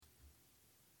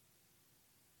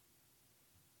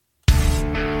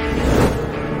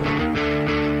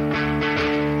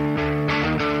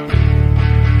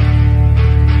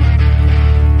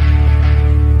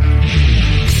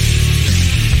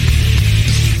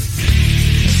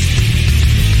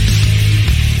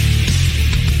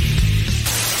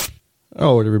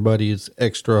All right, everybody, it's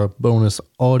extra bonus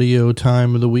audio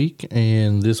time of the week,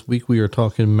 and this week we are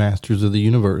talking Masters of the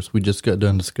Universe. We just got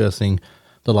done discussing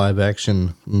the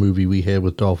live-action movie we had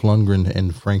with Dolph Lundgren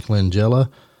and Frank Langella,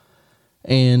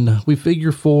 and we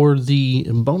figure for the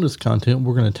bonus content,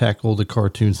 we're going to tackle the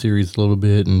cartoon series a little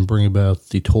bit and bring about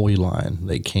the toy line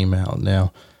that came out.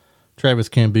 Now, Travis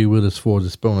can't be with us for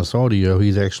this bonus audio.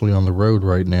 He's actually on the road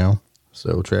right now.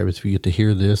 So, Travis, if you get to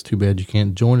hear this, too bad you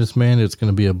can't join us, man. It's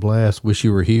going to be a blast. Wish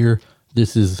you were here.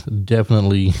 This is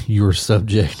definitely your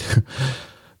subject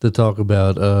to talk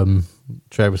about.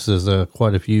 Travis has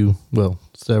quite a few,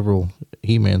 several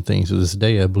He-Man things to this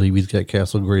day. I believe he's got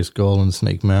Castle Grayskull and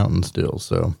Snake Mountain still.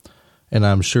 So, and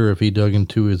I'm sure if he dug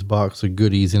into his box of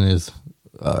goodies in his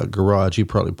garage, he'd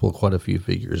probably pull quite a few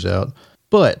figures out.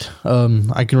 But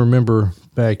I can remember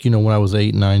back, when I was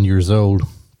 8, 9 years old,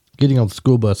 getting on the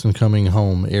school bus and coming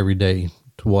home every day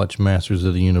to watch Masters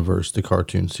of the Universe, the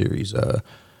cartoon series.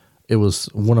 It was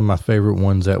one of my favorite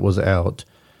ones that was out.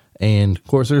 And, of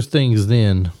course, there's things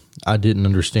then I didn't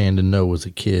understand and know as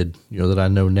a kid, that I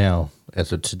know now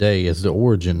as of today as the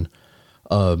origin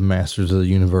of Masters of the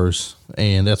Universe.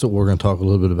 And that's what we're going to talk a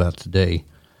little bit about today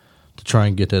to try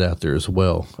and get that out there as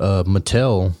well.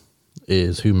 Mattel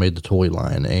is who made the toy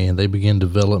line, and they began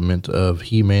development of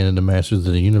He-Man and the Masters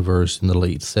of the Universe in the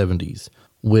late 70s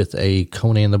with a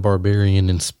Conan the Barbarian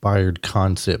inspired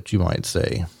concept, you might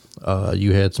say.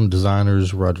 You had some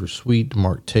designers, Roger Sweet,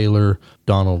 Mark Taylor,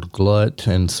 Donald Glut,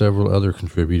 and several other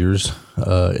contributors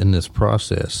in this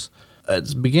process.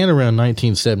 It began around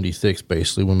 1976,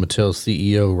 basically, when Mattel's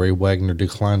CEO, Ray Wagner,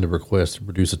 declined the request to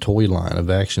produce a toy line of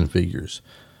action figures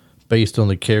based on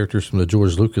the characters from the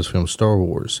George Lucas film Star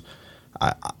Wars.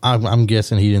 I'm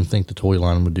guessing he didn't think the toy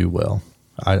line would do well.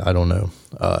 I don't know.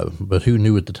 But who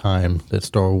knew at the time that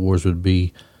Star Wars would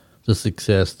be the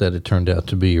success that it turned out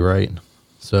to be, right?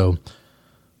 So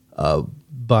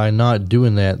by not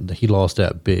doing that, he lost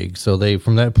that big. So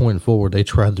from that point forward, they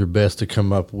tried their best to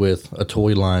come up with a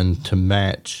toy line to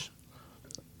match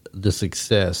the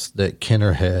success that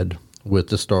Kenner had with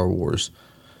the Star Wars.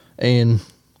 And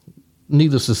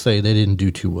needless to say, they didn't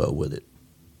do too well with it.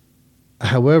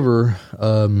 However,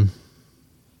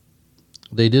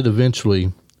 they did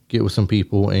eventually get with some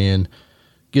people and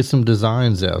get some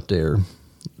designs out there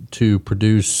to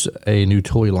produce a new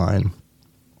toy line.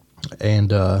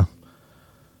 And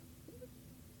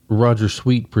Roger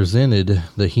Sweet presented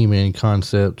the He-Man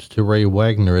concept to Ray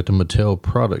Wagner at the Mattel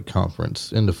Product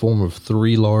Conference in the form of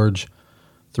 3 large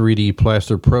 3D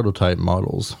plaster prototype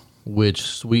models, which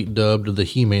Sweet dubbed the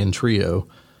He-Man Trio.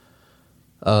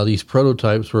 These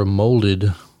prototypes were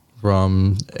molded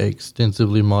from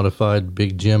extensively modified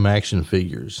Big Jim action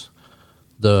figures.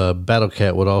 The Battle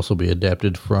Cat would also be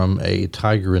adapted from a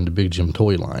Tiger in the Big Jim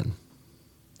toy line.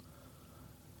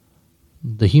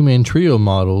 The He-Man Trio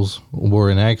models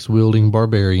were an axe-wielding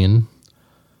barbarian,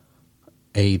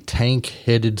 a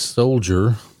tank-headed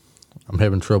soldier, I'm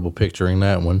having trouble picturing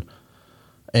that one,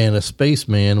 and a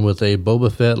spaceman with a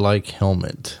Boba Fett-like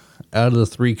helmet. Out of the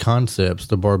 3 concepts,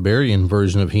 the barbarian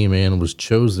version of He-Man was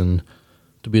chosen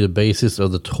to be the basis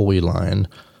of the toy line.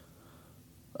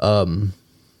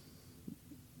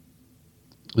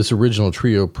 This original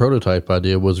trio prototype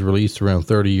idea was released around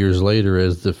 30 years later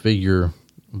as the figure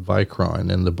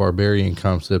Vicron, and the barbarian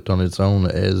concept on its own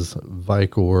as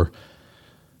Vicor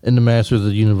in the Masters of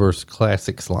the Universe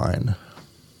Classics line.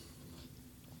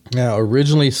 Now,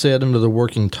 originally set under the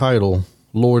working title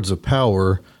Lords of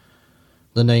Power,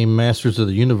 the name Masters of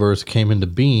the Universe came into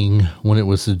being when it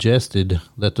was suggested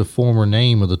that the former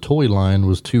name of the toy line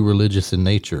was too religious in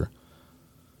nature.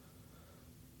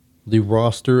 The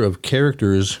roster of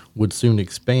characters would soon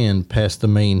expand past the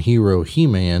main hero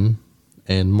He-Man,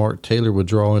 and Mark Taylor would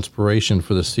draw inspiration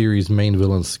for the series' main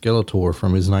villain Skeletor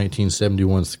from his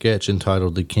 1971 sketch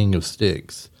entitled The King of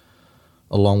Styx,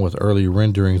 along with early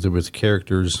renderings of his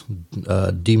characters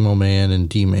Demo Man and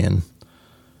D-Man.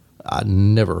 I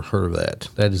never heard of that.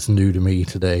 That is new to me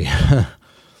today.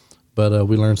 But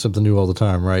we learn something new all the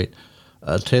time, right?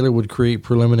 Taylor would create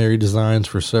preliminary designs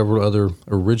for several other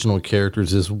original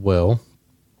characters as well,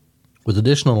 with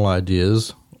additional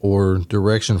ideas or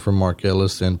direction from Mark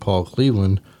Ellis and Paul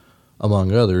Cleveland,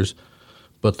 among others,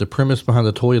 but the premise behind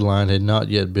the toy line had not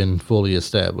yet been fully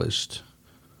established.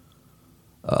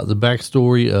 The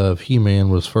backstory of He-Man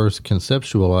was first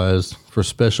conceptualized for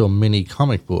special mini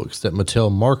comic books that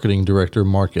Mattel marketing director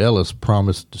Mark Ellis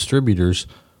promised distributors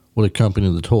would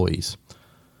accompany the toys.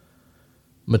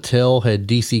 Mattel had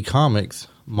DC Comics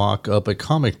mock up a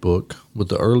comic book with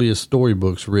the earliest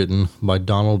storybooks written by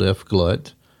Donald F.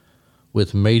 Glut,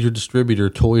 with major distributor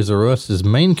Toys R Us's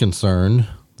main concern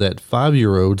that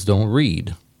 5-year-olds don't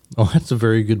read. Well, that's a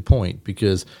very good point,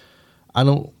 because I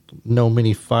don't know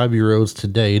many 5-year-olds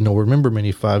today, nor remember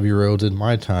many 5-year-olds in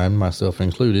my time, myself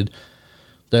included,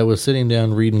 that was sitting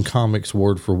down reading comics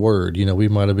word for word. We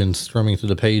might have been strumming through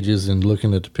the pages and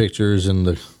looking at the pictures and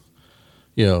the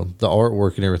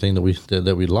artwork and everything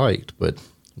that we liked, but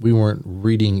we weren't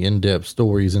reading in-depth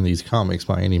stories in these comics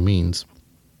by any means.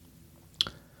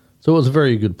 So it was a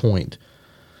very good point.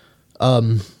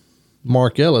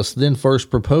 Mark Ellis then first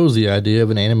proposed the idea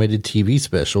of an animated TV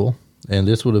special, and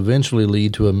this would eventually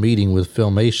lead to a meeting with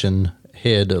Filmation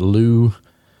head Lou,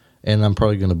 and I'm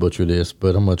probably going to butcher this,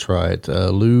 but I'm going to try it,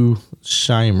 Lou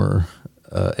Scheimer,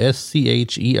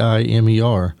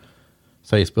 Scheimer.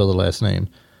 That's how you spell the last name,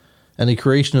 and the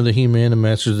creation of the He-Man and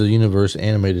Masters of the Universe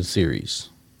animated series.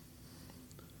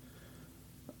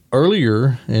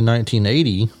 Earlier in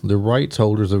 1980, the rights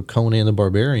holders of Conan the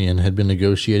Barbarian had been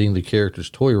negotiating the character's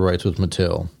toy rights with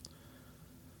Mattel,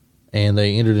 and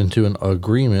they entered into an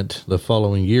agreement the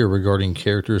following year regarding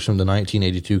characters from the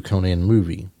 1982 Conan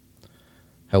movie.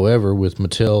 However, with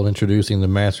Mattel introducing the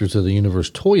Masters of the Universe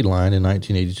toy line in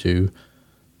 1982,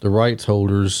 the rights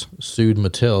holders sued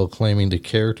Mattel, claiming the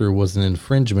character was an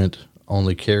infringement on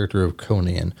the character of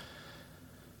Conan.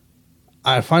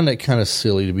 I find that kind of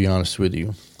silly, to be honest with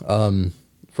you.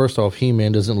 First off,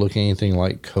 He-Man doesn't look anything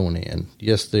like Conan.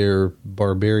 Yes, they're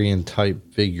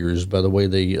barbarian-type figures by the way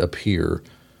they appear,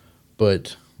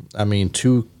 but,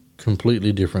 two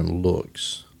completely different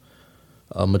looks.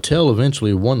 Mattel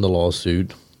eventually won the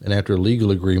lawsuit, and after legal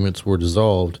agreements were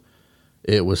dissolved,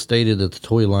 it was stated that the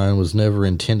toy line was never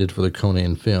intended for the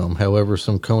Conan film. However,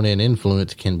 some Conan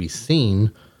influence can be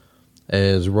seen,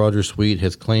 as Roger Sweet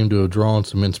has claimed to have drawn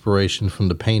some inspiration from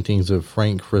the paintings of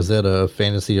Frank Frazetta, a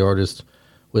fantasy artist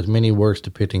with many works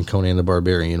depicting Conan the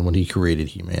Barbarian when he created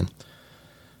He-Man.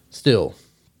 Still,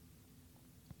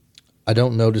 I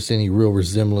don't notice any real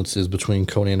resemblances between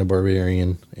Conan the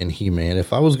Barbarian and He-Man.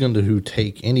 If I was going to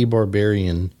take any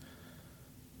barbarian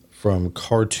from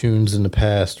cartoons in the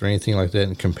past or anything like that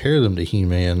and compare them to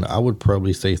He-Man, I would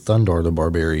probably say Thundar the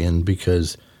Barbarian,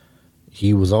 because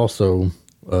he was also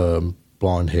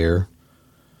blonde hair,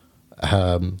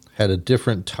 had a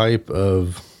different type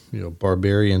of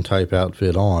barbarian type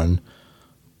outfit on,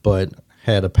 but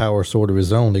had a power sword of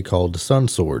his own they called the Sun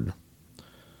Sword.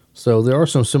 So there are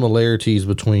some similarities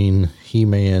between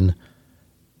He-Man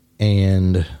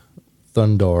and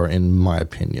Thundar, in my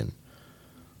opinion.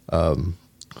 So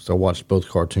I watched both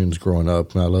cartoons growing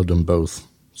up, and I loved them both.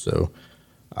 So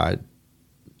I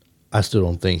still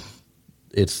don't think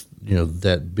it's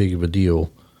that big of a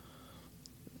deal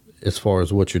as far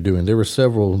as what you're doing. There were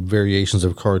several variations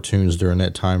of cartoons during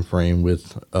that time frame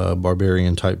with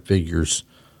barbarian type figures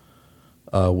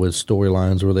with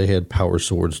storylines where they had power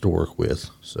swords to work with.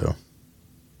 So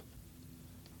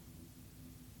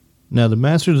now, the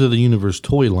Masters of the Universe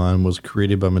toy line was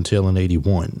created by Mattel in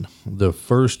 1981. The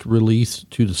first released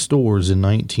to the stores in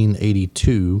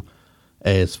 1982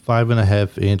 as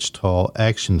 5.5-inch tall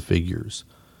action figures.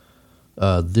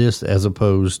 This as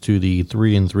opposed to the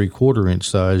 3 3/4-inch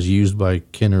size used by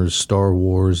Kenner's Star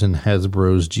Wars and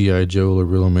Hasbro's G.I. Joe The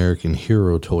Real American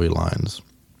Hero toy lines.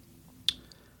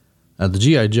 The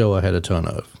G.I. Joe I had a ton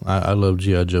of. I loved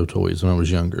G.I. Joe toys when I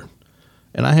was younger.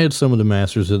 And I had some of the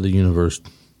Masters of the Universe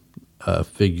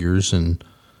figures and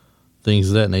things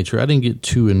of that nature. I didn't get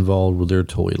too involved with their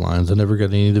toy lines. I never got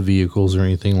any of the vehicles or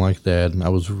anything like that. And I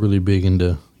was really big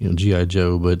into G.I.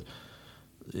 Joe, but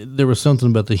there was something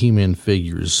about the He-Man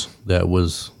figures that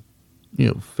was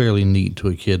fairly neat to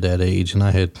a kid that age, and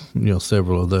I had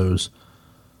several of those.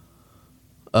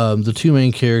 The two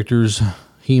main characters,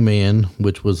 He-Man,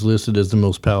 which was listed as the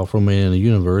most powerful man in the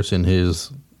universe, and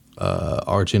his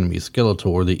archenemy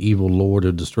Skeletor, the evil Lord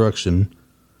of Destruction,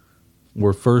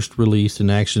 were first released in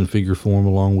action figure form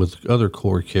along with other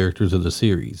core characters of the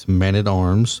series: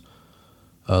 Man-at-Arms,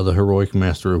 the heroic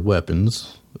master of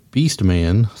weapons,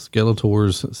 Beastman,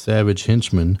 Skeletor's savage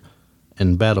henchman,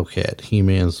 and Battle Cat,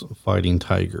 He-Man's fighting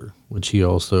tiger, which he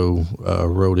also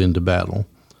rode into battle.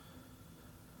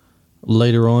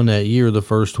 Later on that year, the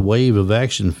first wave of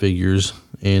action figures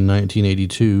in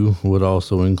 1982 would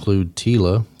also include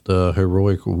Tila, the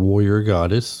heroic warrior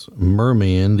goddess,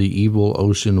 Merman, the evil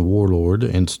ocean warlord,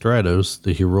 and Stratos,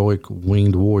 the heroic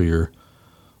winged warrior,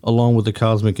 along with the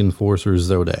cosmic enforcer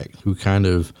Zodak, who kind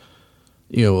of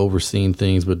overseen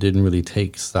things but didn't really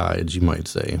take sides, you might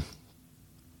say.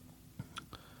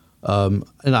 And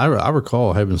I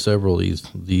recall having several of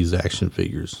these action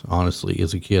figures, honestly,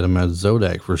 as a kid. I mean,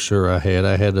 Zodak for sure I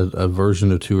had a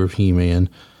version or two of He-Man.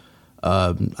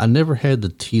 I never had the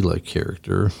Tila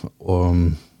character.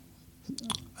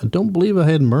 I don't believe I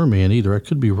had Merman either. I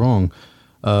could be wrong.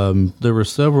 There were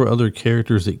several other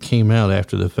characters that came out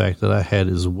after the fact that I had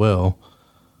as well.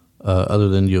 Other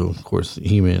than, of course,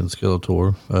 He-Man and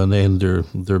Skeletor. They had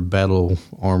their battle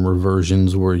armor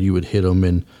versions where you would hit them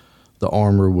and the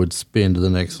armor would spin to the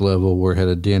next level where it had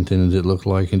a dent in it, it looked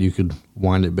like, and you could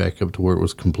wind it back up to where it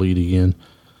was complete again.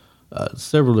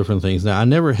 Several different things. Now, I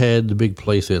never had the big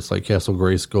play sets like Castle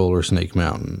Grayskull or Snake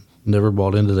Mountain. Never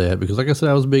bought into that because, like I said,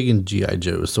 I was big in G.I.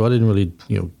 Joes, so I didn't really,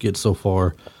 get so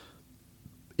far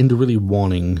into really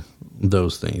wanting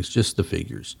those things, just the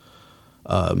figures.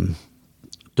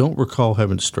 Don't recall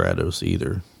having Stratos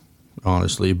either,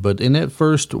 honestly. But in that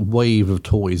first wave of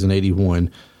toys in 81,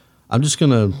 I'm just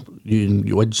going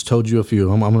to, I just told you a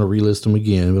few. I'm going to relist them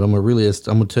again, but I'm going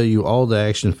to tell you all the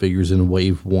action figures in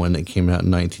Wave 1 that came out in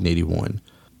 1981.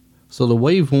 So the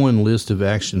Wave 1 list of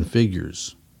action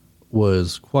figures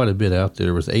was quite a bit out there.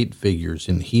 There was 8 figures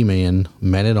in He-Man,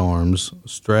 Man-at-Arms,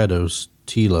 Stratos,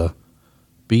 Teela,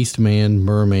 Beastman,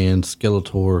 Merman,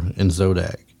 Skeletor, and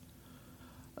Zodak.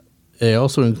 They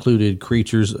also included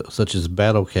creatures such as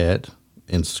Battle Cat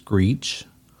and Screech,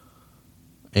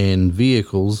 and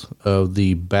vehicles of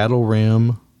the Battle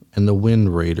Ram and the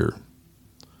Wind Raider.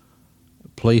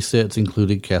 Playsets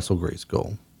included Castle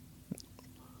Grayskull.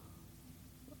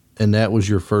 And that was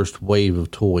your first wave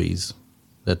of toys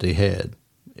that they had.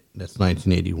 That's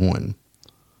 1981.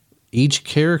 Each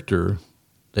character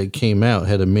that came out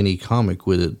had a mini comic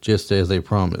with it, just as they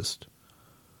promised,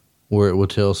 where it would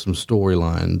tell some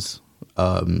storylines,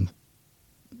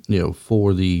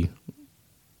 for the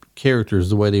characters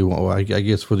the way they want. Well, I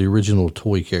guess for the original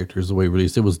toy characters, the way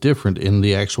released, it was different in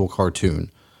the actual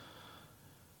cartoon.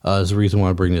 Is the reason why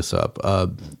I bring this up.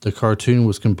 The cartoon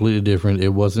was completely different. It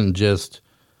wasn't just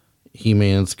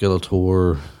He-Man,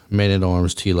 Skeletor,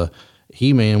 Man-at-Arms, Teela.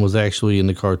 He-Man was actually in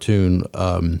the cartoon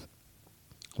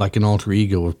like an alter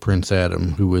ego of Prince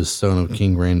Adam, who was son of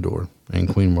King Randor and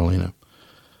Queen Marlena.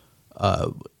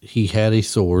 He had a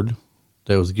sword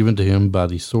that was given to him by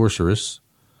the sorceress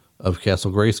of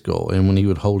Castle Grayskull, and when he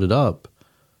would hold it up,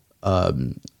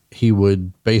 he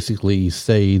would basically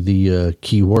say the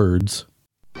key words.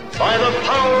 By the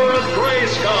power of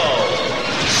Grayskull!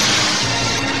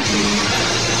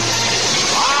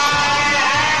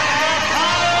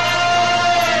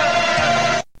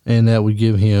 And that would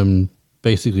give him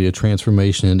basically a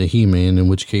transformation into He-Man, in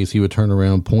which case he would turn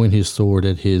around, point his sword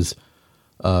at his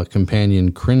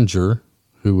companion Cringer,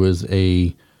 who was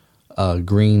a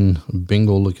green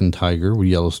Bengal-looking tiger with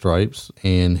yellow stripes,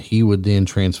 and he would then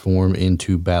transform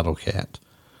into Battle Cat.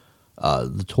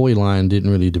 The toy line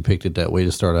didn't really depict it that way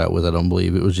to start out with, I don't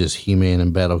believe. It was just He-Man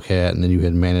and Battle Cat, and then you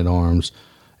had Man-at-Arms,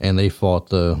 and they fought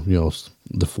the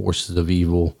forces of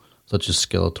evil, such as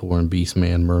Skeletor and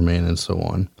Beastman, Merman, and so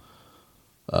on.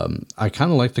 I kind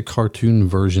of like the cartoon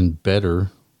version better,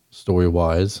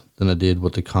 story-wise, than I did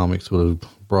what the comics would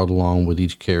have brought along with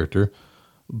each character.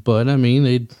 But, I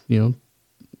mean,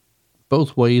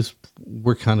 both ways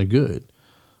were kind of good.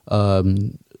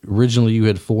 Originally, you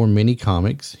had 4 mini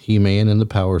comics, He-Man and the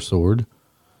Power Sword,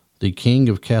 The King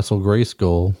of Castle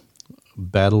Grayskull,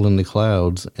 Battle in the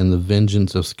Clouds, and The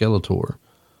Vengeance of Skeletor.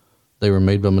 They were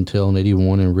made by Mattel in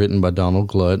 81 and written by Donald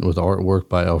Glut with artwork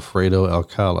by Alfredo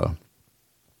Alcala.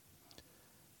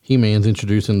 He-Man's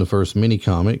introduced in the first mini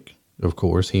comic, of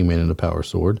course, He-Man and the Power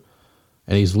Sword,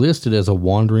 and he's listed as a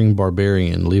wandering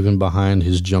barbarian leaving behind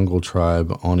his jungle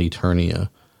tribe on Eternia.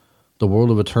 The world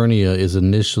of Eternia is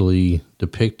initially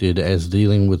depicted as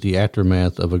dealing with the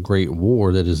aftermath of a great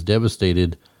war that has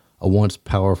devastated a once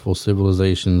powerful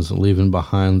civilizations, leaving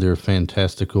behind their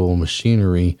fantastical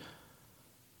machinery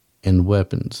and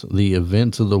weapons. The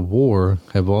events of the war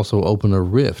have also opened a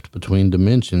rift between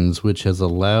dimensions, which has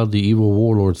allowed the evil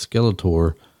warlord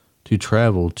Skeletor to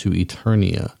travel to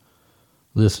Eternia.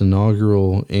 This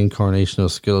inaugural incarnation of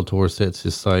Skeletor sets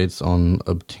his sights on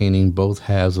obtaining both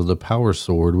halves of the Power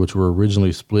Sword, which were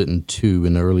originally split in 2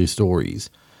 in the early stories,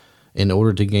 in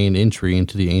order to gain entry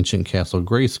into the ancient Castle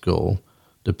Grayskull,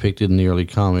 depicted in the early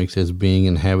comics as being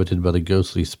inhabited by the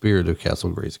ghostly spirit of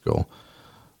Castle Grayskull.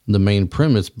 The main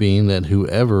premise being that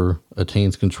whoever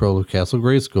attains control of Castle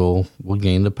Grayskull will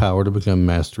gain the power to become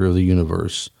master of the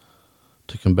universe.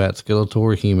 To combat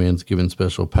Skeletor, He-Man's given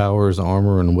special powers,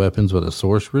 armor, and weapons by the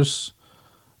sorceress,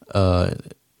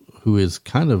 who is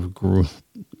kind of,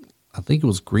 I think it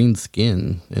was green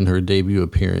skin in her debut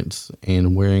appearance,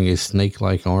 and wearing a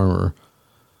snake-like armor,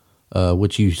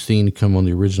 which you've seen come on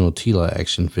the original Teela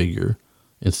action figure,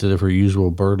 instead of her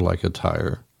usual bird-like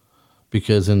attire.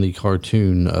 Because in the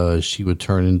cartoon, she would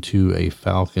turn into a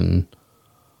falcon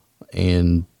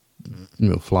and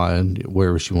fly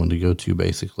wherever she wanted to go to,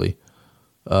 basically.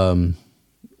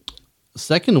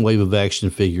 Second wave of action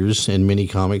figures and mini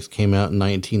comics came out in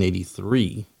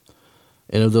 1983.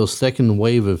 And of those second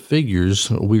wave of figures,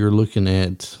 we are looking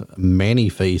at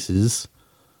Man-E-Faces,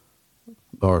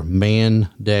 or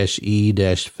Man-E-Faces,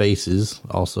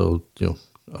 also,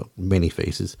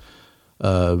 Man-E-Faces,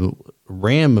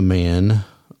 Ram Man,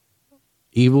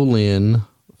 Evil Lyn,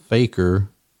 Faker,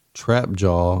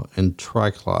 Trapjaw, and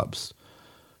Triclops.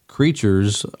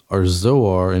 Creatures are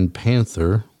Zoar and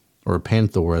Panther, or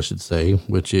Panther, I should say,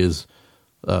 which is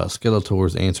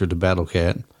Skeletor's answer to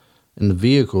Battlecat. And the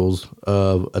vehicles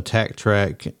of Attack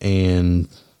Track and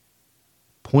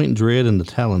Point Dread and the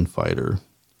Talon Fighter,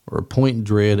 or Point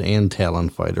Dread and Talon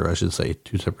Fighter, I should say,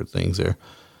 two separate things there.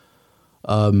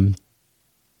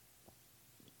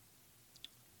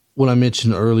 What I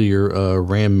mentioned earlier,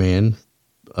 Ram Man,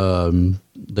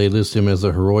 they list him as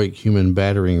a heroic human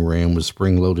battering ram with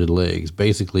spring-loaded legs.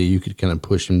 Basically, you could kind of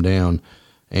push him down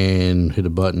and hit a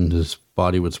button, his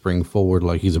body would spring forward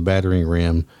like he's a battering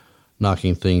ram,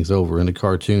 knocking things over. In the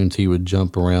cartoons, he would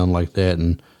jump around like that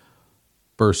and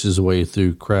burst his way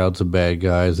through crowds of bad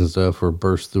guys and stuff, or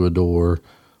burst through a door,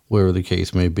 whatever the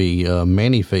case may be.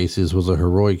 Man-E-Faces was a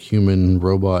heroic human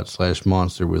robot /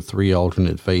 monster with 3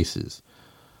 alternate faces.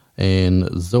 And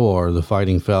Zoar, the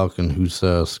fighting falcon, whose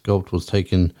sculpt was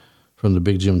taken from the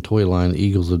Big Jim toy line,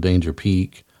 Eagles of Danger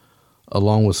Peak,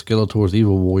 along with Skeletor's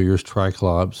evil warriors,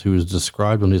 Triclops, who is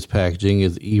described on his packaging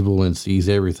as evil and sees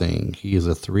everything. He is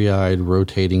a 3-eyed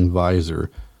rotating visor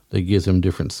that gives him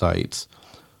different sights.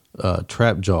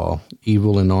 Trapjaw,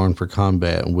 evil and armed for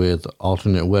combat with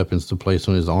alternate weapons to place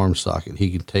on his arm socket.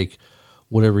 He can take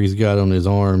whatever he's got on his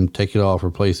arm, take it off,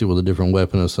 replace it with a different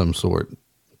weapon of some sort,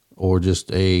 or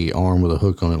just a arm with a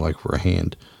hook on it like for a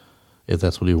hand, if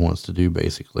that's what he wants to do,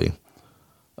 basically.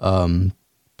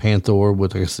 Panther,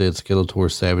 with, like I said,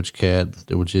 Skeletor's Savage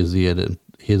Cat, which is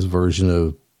his version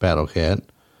of Battle Cat.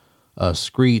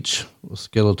 Screech,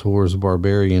 Skeletor's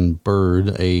Barbarian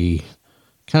Bird, a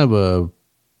kind of a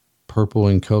purple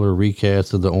in color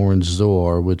recast of the orange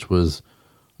Zoar, which was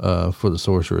for the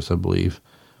Sorceress, I believe.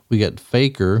 We got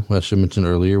Faker, which I should mention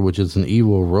earlier, which is an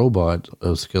evil robot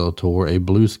of Skeletor, a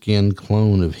blue-skinned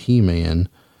clone of He-Man,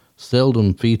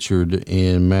 seldom featured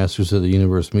in Masters of the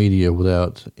Universe media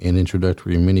without an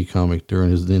introductory mini-comic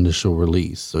during his initial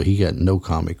release. So he got no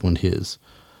comic when his.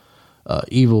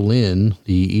 Evil Lyn,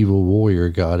 the evil warrior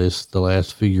goddess, the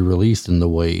last figure released in the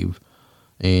wave,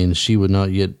 and she would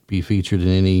not yet be featured in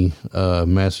any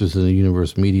Masters of the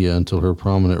Universe media until her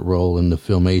prominent role in the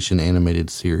Filmation animated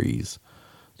series.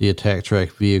 The Attack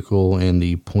Track vehicle and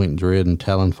the Point Dread and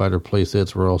Talon Fighter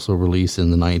playsets were also released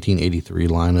in the 1983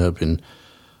 lineup, and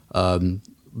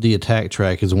the Attack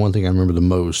Track is the one thing I remember the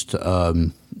most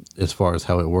as far as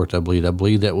how it worked, I believe. I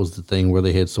believe that was the thing where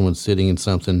they had someone sitting in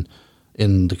something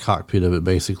in the cockpit of it,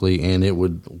 basically, and it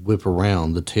would whip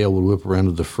around. The tail would whip around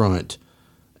to the front,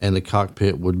 and the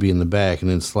cockpit would be in the back,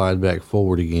 and then slide back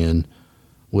forward again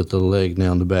with the leg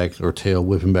now in the back, or tail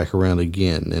whipping back around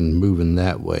again and moving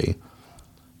that way.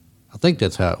 I think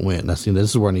that's how it went. And I see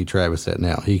this is where I need Travis at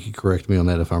now. He could correct me on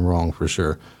that if I'm wrong, for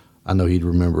sure. I know he'd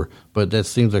remember. But that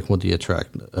seems like what the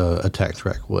Attack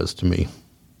Track was to me.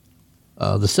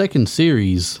 The second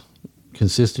series,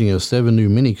 consisting of 7 new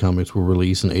mini-comics, were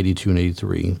released in 82 and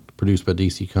 83, produced by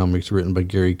DC Comics, written by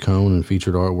Gary Cohn, and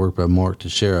featured artwork by Mark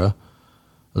Teixeira.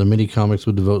 The mini-comics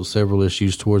would devote several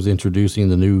issues towards introducing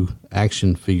the new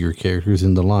action figure characters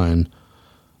in the line.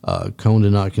 Cohn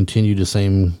did not continue the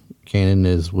same canon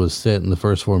as was set in the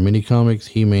first 4 mini-comics.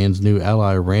 He-Man's new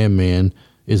ally, Ram Man,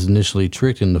 is initially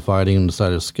tricked into fighting on the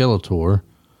side of Skeletor.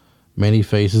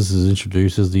 Man-E-Faces is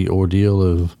introduced as the ordeal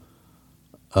of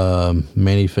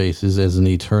Man-E-Faces as an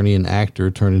Eternian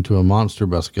actor turned into a monster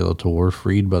by Skeletor,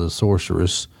 freed by the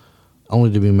Sorceress,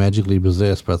 only to be magically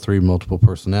possessed by 3 multiple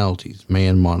personalities,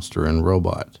 man, monster, and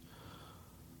robot.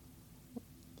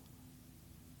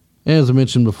 As I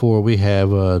mentioned before, we have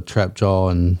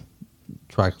Trapjaw and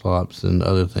Triclops and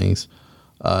other things.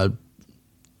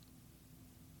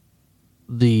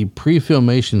 The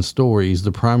pre-Filmation stories,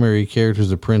 the primary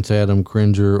characters of Prince Adam,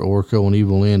 Cringer, Orko, and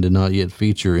Evil Lyn did not yet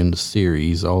feature in the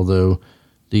series, although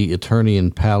the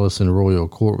Eternian Palace and Royal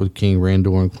Court with King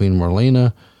Randor and Queen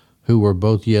Marlena, who were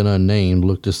both yet unnamed,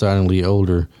 looked decidedly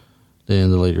older than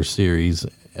in the later series,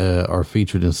 are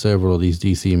featured in several of these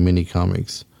DC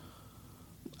mini-comics.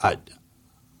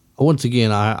 Once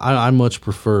again, I much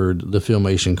preferred the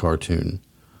Filmation cartoon.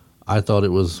 I thought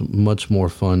it was much more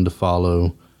fun to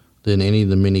follow than any of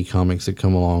the mini comics that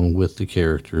come along with the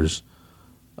characters.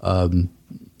 I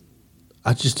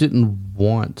just didn't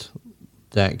want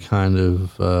that kind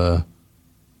of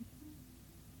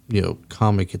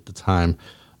comic at the time.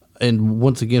 And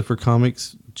once again, for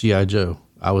comics, G.I. Joe.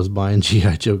 I was buying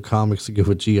G.I. Joe comics to go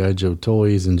with G.I. Joe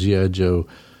toys and G.I. Joe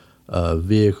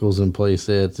vehicles and play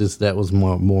sets. That was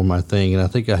more my thing. And I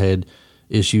think I had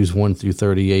issues 1 through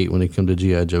 38 when it came to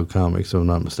G.I. Joe comics, if I'm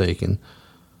not mistaken.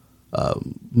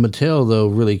 Mattel, though,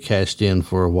 really cashed in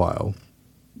for a while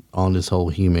on this whole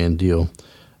He-Man deal.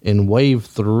 In Wave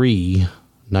 3,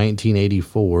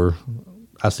 1984,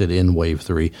 I said in Wave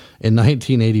 3. In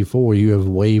 1984, you have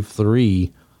Wave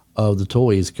 3 of the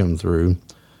toys come through.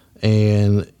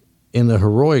 And in the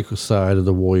heroic side of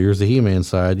the Warriors, the He-Man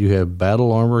side, you have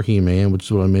Battle Armor He-Man, which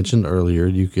is what I mentioned earlier.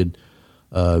 You could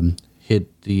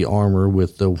hit the armor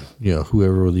with the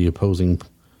whoever the opposing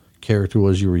character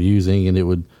was you were using, and it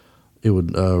would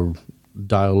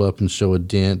dial up and show a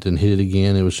dent, and hit it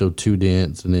again. It would show 2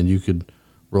 dents, and then you could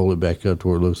roll it back up to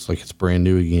where it looks like it's brand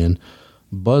new again.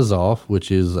 Buzz Off,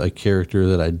 which is a character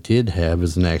that I did have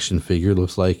as an action figure,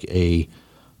 looks like a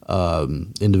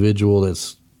individual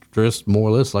that's dressed more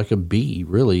or less like a bee.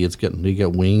 Really, he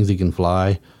got wings, he can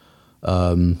fly.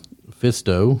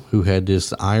 Fisto, who had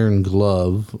this iron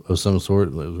glove of some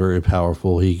sort that was very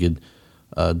powerful. He could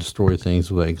destroy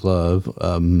things with that glove.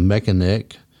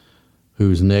 Mechaneck,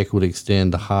 whose neck would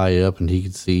extend high up and he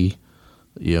could see,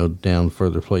 down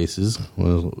further places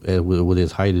with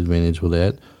his height advantage with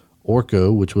that.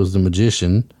 Orko, which was the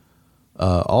magician.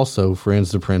 Also,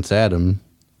 friends to Prince Adam,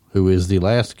 who is the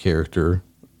last character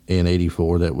in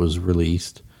 84 that was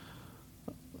released.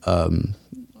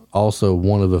 Also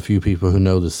one of a few people who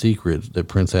know the secret that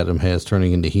Prince Adam has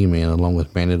turning into He-Man, along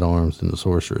with Man-at-Arms and the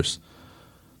Sorceress.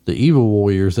 The Evil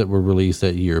Warriors that were released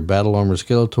that year: Battle Armor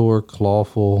Skeletor,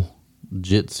 Clawful,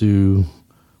 Jitsu,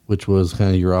 which was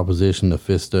kind of your opposition to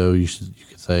Fisto, you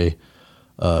could say.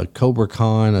 Cobra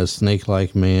Khan, a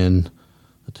snake-like man.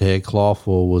 Ted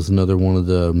Clawful was another one of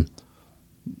the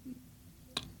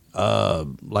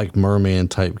like merman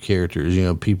type characters,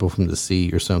 people from the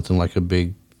sea or something, like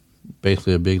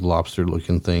basically a big lobster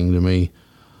looking thing to me.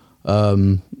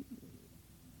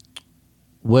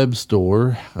 Web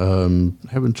Store,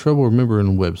 having trouble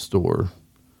remembering Web Store,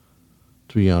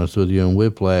 to be honest with you. And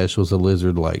Whiplash was a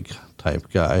lizard like type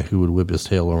guy who would whip his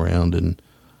tail around and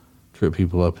trip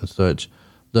people up and such.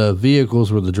 The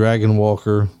vehicles were the Dragon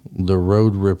Walker, the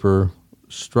Road Ripper,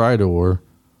 Stridor,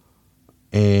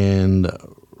 and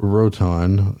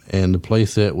Roton, and the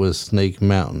playset was Snake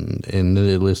Mountain, and then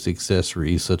it lists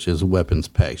accessories such as weapons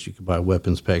packs. You could buy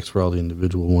weapons packs for all the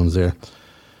individual ones there.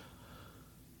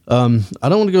 I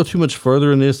don't want to go too much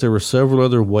further in this. There were several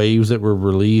other waves that were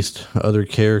released, other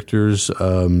characters,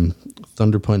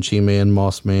 Thunder Punch He-Man,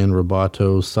 Moss Man,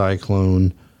 Roboto,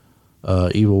 Cyclone,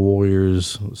 Evil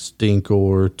Warriors,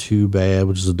 Stinkor, Too Bad,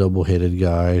 which is a double-headed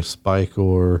guy,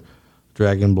 Spikor,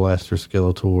 Dragon Blaster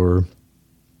Skeletor.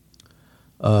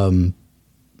 And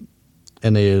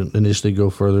they initially go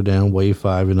further down, Wave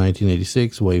 5 in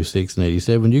 1986, Wave 6 in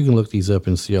 87. You can look these up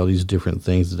and see all these different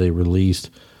things that they released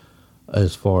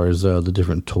as far as the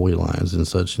different toy lines and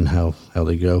such, and how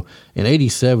they go. In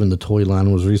 87, the toy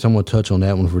line was released. I'm going to touch on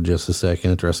that one for just a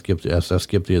second after I skipped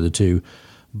the other two.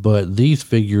 But these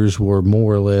figures were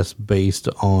more or less based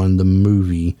on the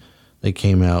movie that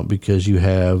came out, because you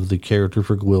have the character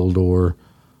for Gwildor,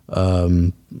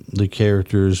 the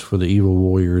characters for the Evil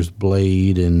Warriors,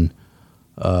 Blade and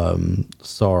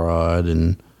Sarod,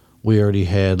 and we already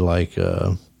had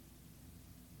Beastman,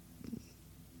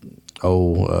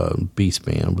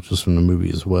 which was from the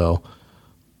movie as well.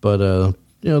 But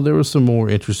there were some more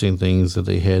interesting things that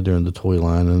they had during the toy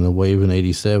line, and the wave in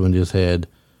 87 just had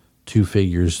 2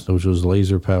 figures, which was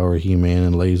Laser Power He-Man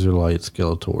and Laser Light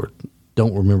Skeletor.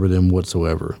 Don't remember them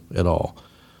whatsoever at all.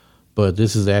 But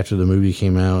this is after the movie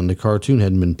came out, and the cartoon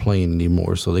hadn't been playing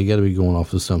anymore, so they got to be going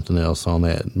off of something else on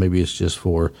that. Maybe it's just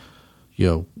for,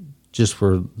 just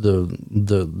for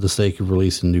the sake of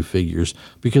releasing new figures.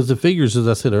 Because the figures, as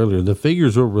I said earlier, the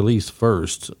figures were released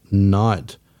first,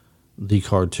 not the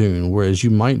cartoon. Whereas you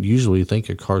might usually think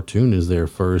a cartoon is there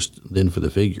first, then for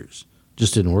the figures.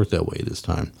 Just didn't work that way this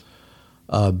time.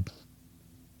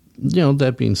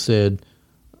 That being said,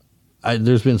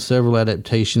 there's been several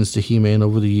adaptations to He-Man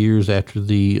over the years after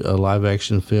the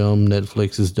live-action film.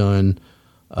 Netflix has done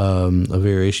a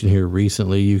variation here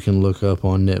recently. You can look up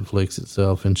on Netflix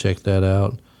itself and check that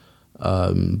out.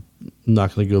 I'm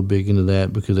not going to go big into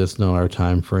that because that's not our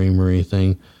time frame or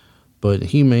anything. But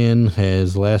He-Man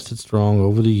has lasted strong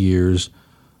over the years.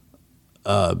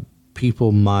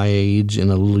 People my age and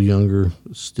a little younger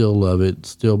still love it,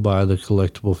 still buy the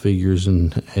collectible figures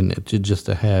and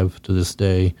to have to this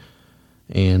day.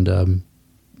 And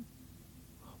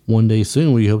one day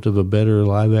soon, we hope to have a better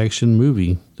live action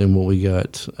movie than what we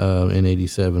got in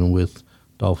 87 with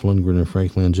Dolph Lundgren and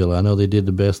Frank Langella. I know they did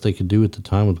the best they could do at the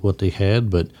time with what they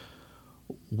had, but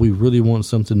we really want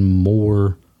something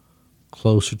more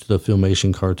closer to the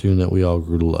Filmation cartoon that we all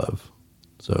grew to love.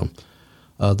 So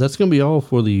that's going to be all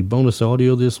for the bonus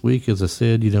audio this week. As I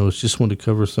said, it's just wanted to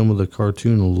cover some of the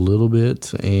cartoon a little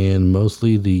bit, and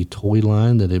mostly the toy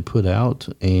line that it put out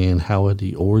and how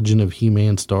the origin of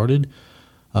He-Man started.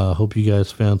 Hope you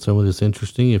guys found some of this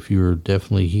interesting. If you're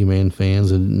definitely He-Man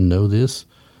fans and didn't know this,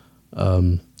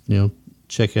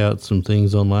 check out some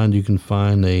things online. You can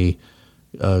find a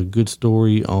good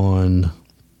story on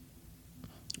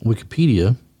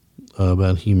Wikipedia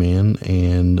about He-Man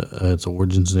and its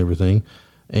origins and everything.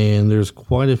 And there's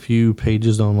quite a few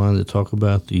pages online that talk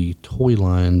about the toy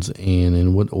lines and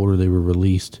in what order they were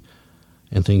released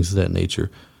and things of that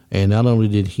nature. And not only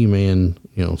did He-Man,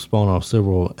 spawn off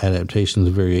several adaptations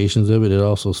and variations of it, it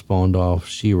also spawned off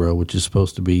She-Ra, which is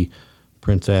supposed to be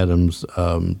Prince Adam's,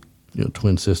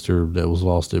 twin sister that was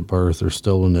lost at birth or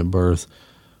stolen at birth,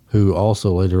 who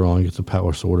also later on gets a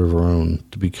power sword of her own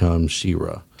to become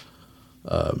She-Ra.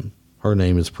 Her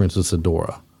name is Princess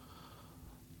Adora.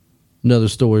 Another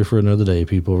story for another day,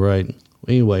 people, right?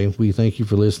 Anyway, we thank you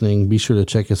for listening. Be sure to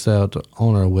check us out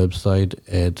on our website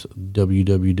at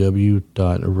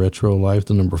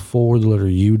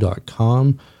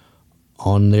www.retrolife4u.com.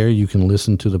 On there, you can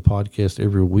listen to the podcast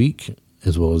every week,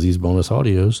 as well as these bonus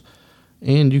audios.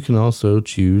 And you can also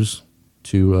choose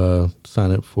to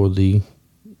sign up for the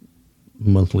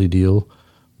monthly deal,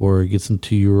 where it gets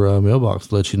into your mailbox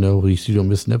to let you know so you don't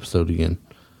miss an episode again.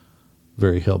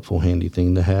 Very helpful, handy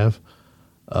thing to have.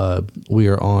 We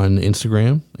are on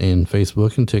Instagram and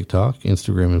Facebook and TikTok.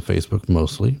 Instagram and Facebook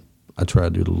mostly. I try to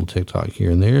do a little TikTok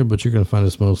here and there, but you're going to find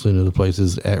us mostly in other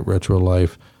places at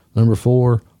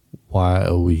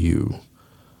RetroLife4YOU.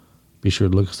 Be sure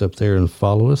to look us up there and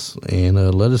follow us, and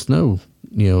let us know,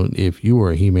 if you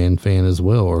were a He-Man fan as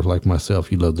well, or like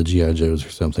myself, you love the G.I. Joes or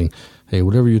something. Hey,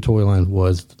 whatever your toy line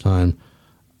was at the time,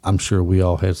 I'm sure we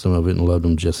all had some of it and loved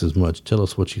them just as much. Tell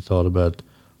us what you thought about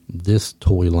this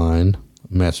toy line,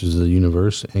 Masters of the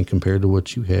Universe, and compared to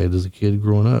what you had as a kid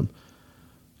growing up.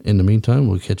 In the meantime,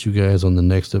 we'll catch you guys on the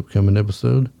next upcoming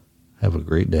episode. Have a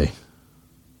great day.